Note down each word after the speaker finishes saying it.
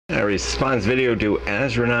A response video to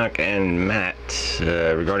Azranok and Matt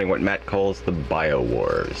regarding what Matt calls the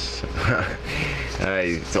BioWars.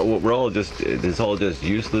 So we're all just, this is all just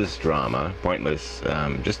useless drama, pointless,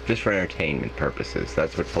 just for entertainment purposes.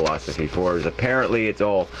 That's what philosophy for is. Apparently it's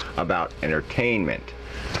all about entertainment.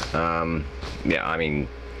 Yeah, I mean,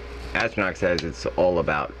 Azranok says it's all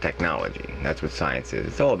about technology. That's what science is.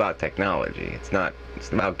 It's all about technology. It's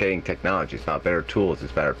about getting technology. It's about better tools.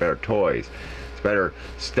 It's about better toys. Better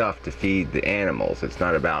stuff to feed the animals. It's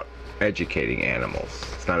not about educating animals.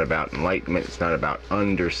 It's not about enlightenment. It's not about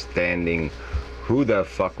understanding who the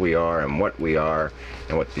fuck we are and what we are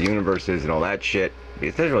and what the universe is and all that shit.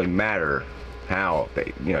 It doesn't really matter how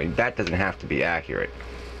they, that doesn't have to be accurate.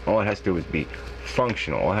 All it has to do is be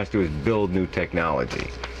functional. All it has to do is build new technology.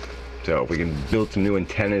 So if we can build some new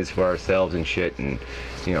antennas for ourselves and shit, and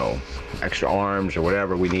extra arms or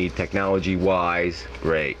whatever we need technology wise,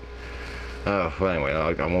 great. Well, anyway,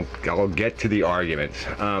 I'll get to the arguments.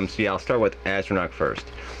 So yeah, I'll start with Azranok first.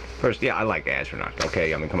 Yeah, I like Azranok.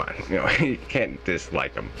 Okay, I mean, come on, you can't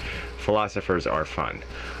dislike them. Philosophers are fun.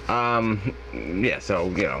 Yeah, so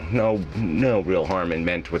no real harm in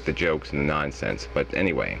meant with the jokes and the nonsense. But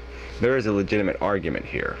anyway, there is a legitimate argument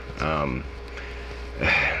here.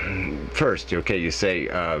 First, okay, you say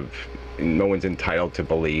no one's entitled to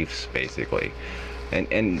beliefs, basically.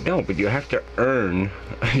 And no, but you have to earn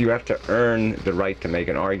the right to make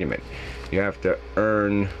an argument. You have to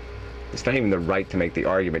earn, it's not even the right to make the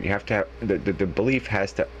argument. You have to have, the belief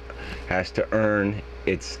has to earn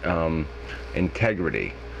its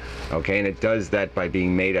integrity. Okay, and it does that by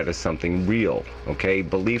being made out of something real. Okay,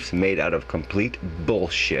 beliefs made out of complete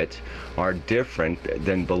bullshit are different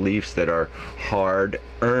than beliefs that are hard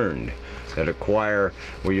earned, that acquire,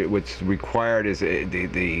 what's required is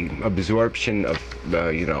the absorption of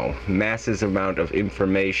masses amount of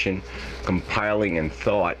information, compiling and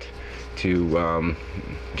thought to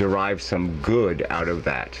derive some good out of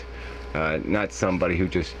that. Not somebody who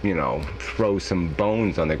just throws some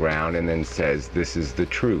bones on the ground and then says this is the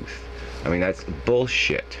truth. I mean, that's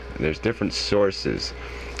bullshit. There's different sources,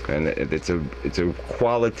 and it's a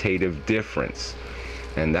qualitative difference,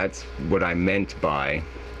 and that's what I meant by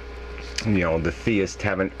the theists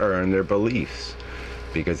haven't earned their beliefs,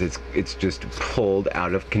 because it's just pulled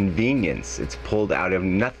out of convenience. It's pulled out of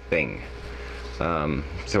nothing.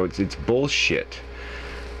 So it's bullshit.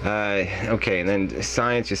 Okay, and then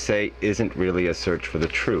science, you say, isn't really a search for the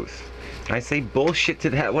truth. I say bullshit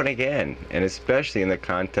to that one again, and especially in the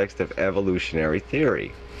context of evolutionary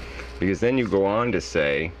theory, because then you go on to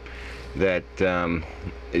say that the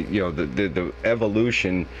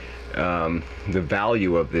evolution, the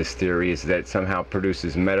value of this theory is that it somehow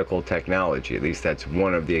produces medical technology. At least that's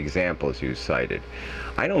one of the examples you cited.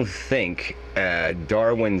 I don't think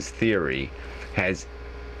Darwin's theory has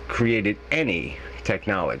created any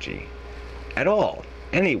technology at all,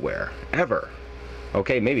 anywhere, ever.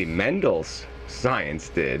 Okay, maybe Mendel's science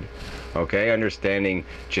did. Okay, understanding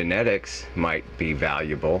genetics might be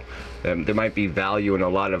valuable. There might be value in a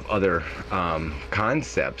lot of other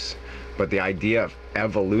concepts, but the idea of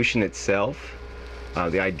evolution itself,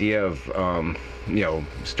 the idea of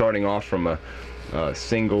starting off from a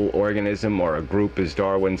single organism or a group, as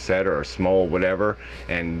Darwin said, or a small whatever,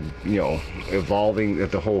 and evolving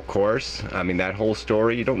the whole course. I mean, that whole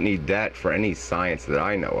story, you don't need that for any science that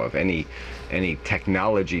I know of, any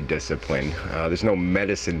technology discipline. There's no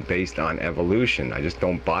medicine based on evolution. I just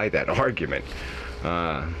don't buy that argument.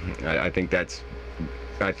 I think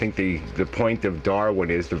the point of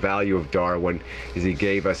Darwin is, the value of Darwin is he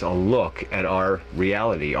gave us a look at our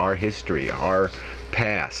reality, our history, our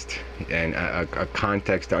past, and a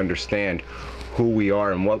context to understand who we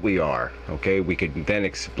are and what we are. Okay, we could then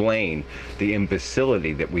explain the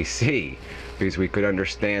imbecility that we see, because we could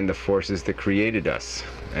understand the forces that created us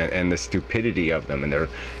and the stupidity of them, and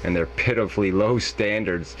their pitifully low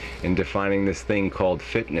standards in defining this thing called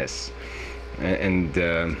fitness.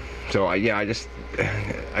 So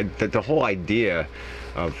the whole idea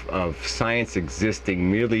of science existing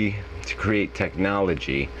merely to create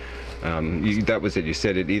technology, that was it. You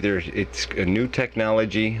said it's a new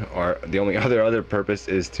technology, or the only other purpose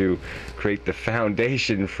is to create the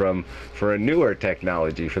foundation for a newer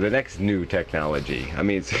technology, for the next new technology. I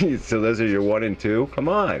mean, so those are your 1 and 2. Come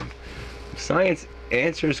on, science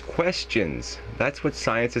answers questions. That's what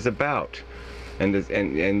science is about.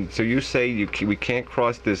 And so you say we can't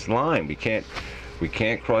cross this line. We can't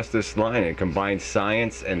cross this line and combine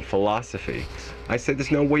science and philosophy. I said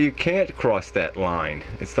there's no way you can't cross that line.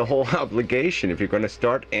 It's the whole obligation. If you're going to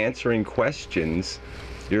start answering questions,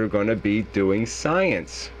 you're going to be doing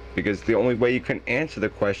science, because the only way you can answer the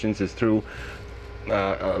questions is through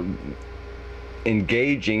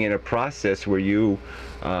engaging in a process where you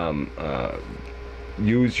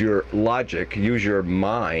use your logic, use your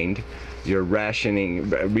mind, your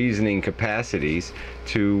reasoning capacities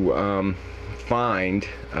to find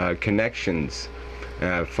connections,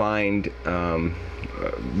 find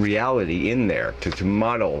reality in there, to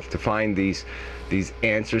model, to find these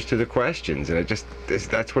answers to the questions. And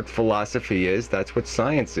that's what philosophy is, that's what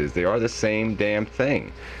science is. They are the same damn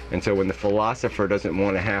thing. And so when the philosopher doesn't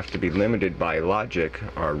want to have to be limited by logic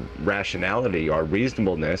or rationality or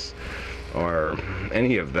reasonableness or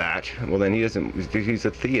any of that, well, then he's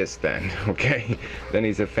a theist then, okay? Then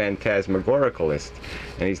he's a phantasmagoricalist,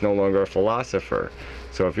 and he's no longer a philosopher.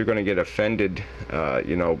 So if you're going to get offended,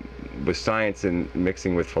 with science and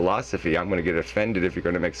mixing with philosophy, I'm going to get offended if you're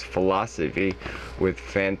going to mix philosophy with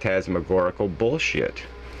phantasmagorical bullshit.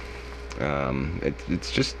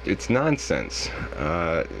 It's nonsense.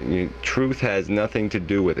 Truth has nothing to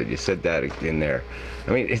do with it. You said that in there.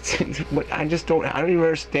 I mean, I don't even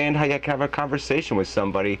understand how you can have a conversation with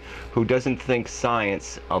somebody who doesn't think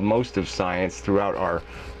science, most of science throughout our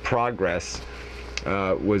progress,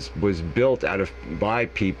 was built by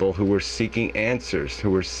people who were seeking answers, who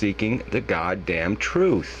were seeking the goddamn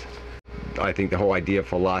truth. I think the whole idea of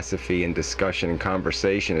philosophy and discussion and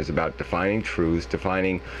conversation is about defining truths,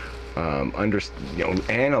 defining,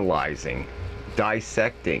 analyzing,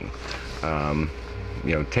 dissecting,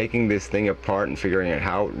 taking this thing apart and figuring out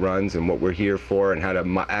how it runs and what we're here for and how to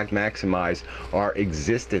maximize our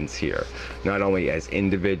existence here, not only as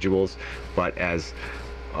individuals, but as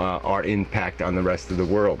our impact on the rest of the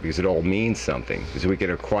world, because it all means something, because we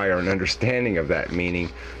can acquire an understanding of that meaning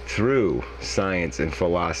through science and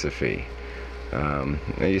philosophy.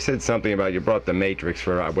 You said something about, you brought the Matrix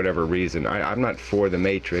for whatever reason. I'm not for the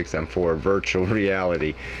Matrix, I'm for virtual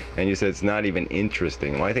reality. And you said it's not even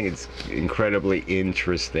interesting. Well, I think it's incredibly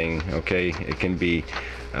interesting, okay? It can be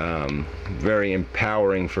very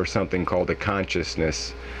empowering for something called a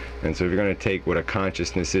consciousness. And so if you're going to take what a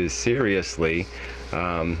consciousness is seriously,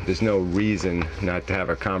 there's no reason not to have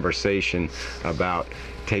a conversation about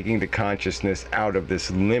taking the consciousness out of this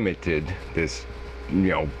limited, this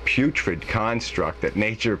putrid construct that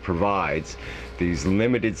nature provides, these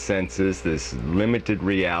limited senses, this limited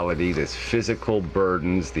reality, this physical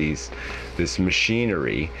burdens, this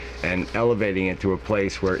machinery, and elevating it to a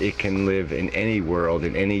place where it can live in any world,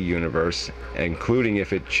 in any universe, including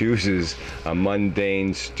if it chooses a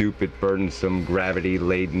mundane, stupid, burdensome,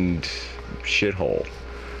 gravity-laden shithole.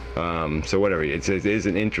 So whatever, it is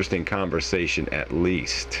an interesting conversation at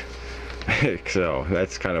least. So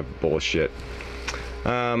that's kind of bullshit.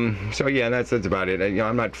 So yeah, that's about it.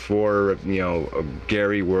 I'm not for a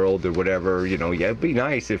Gary world or whatever. Yeah, it'd be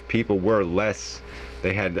nice if people were less,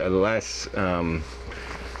 they had less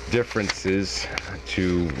differences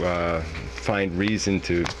to find reason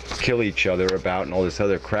to kill each other about and all this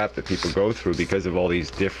other crap that people go through because of all these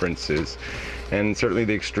differences. And certainly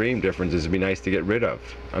the extreme differences would be nice to get rid of.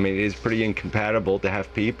 I mean, it is pretty incompatible to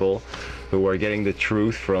have people who are getting the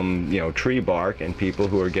truth from, tree bark, and people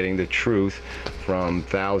who are getting the truth from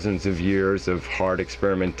thousands of years of hard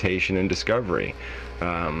experimentation and discovery.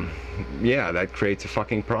 Yeah, that creates a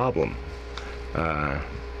fucking problem.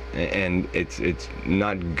 And it's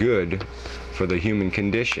not good for the human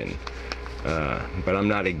condition. But I'm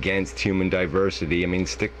not against human diversity. I mean,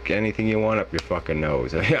 stick anything you want up your fucking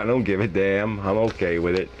nose. I don't give a damn. I'm okay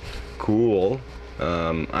with it. Cool.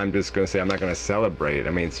 I'm just going to say I'm not going to celebrate it. I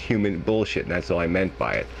mean, it's human bullshit, and that's all I meant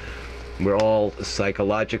by it. We're all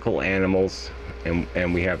psychological animals,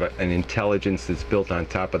 and we have an intelligence that's built on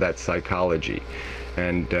top of that psychology.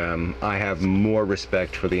 And I have more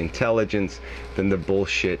respect for the intelligence than the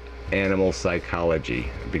bullshit animal psychology,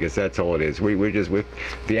 because that's all it is.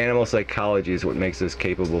 The animal psychology is what makes us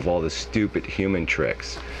capable of all the stupid human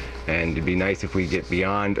tricks. And it'd be nice if we get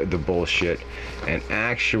beyond the bullshit and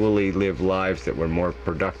actually live lives that were more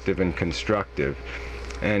productive and constructive.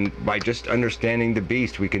 And by just understanding the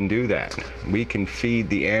beast, we can do that. We can feed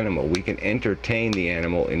the animal. We can entertain the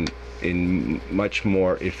animal in much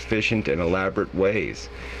more efficient and elaborate ways.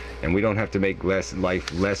 And we don't have to make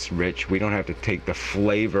life less rich. We don't have to take the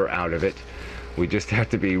flavor out of it. We just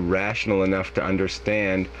have to be rational enough to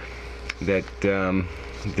understand that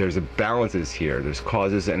there's balances here, there's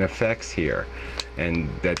causes and effects here, and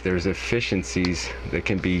that there's efficiencies that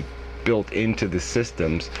can be built into the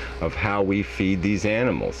systems of how we feed these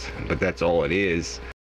animals. But that's all it is.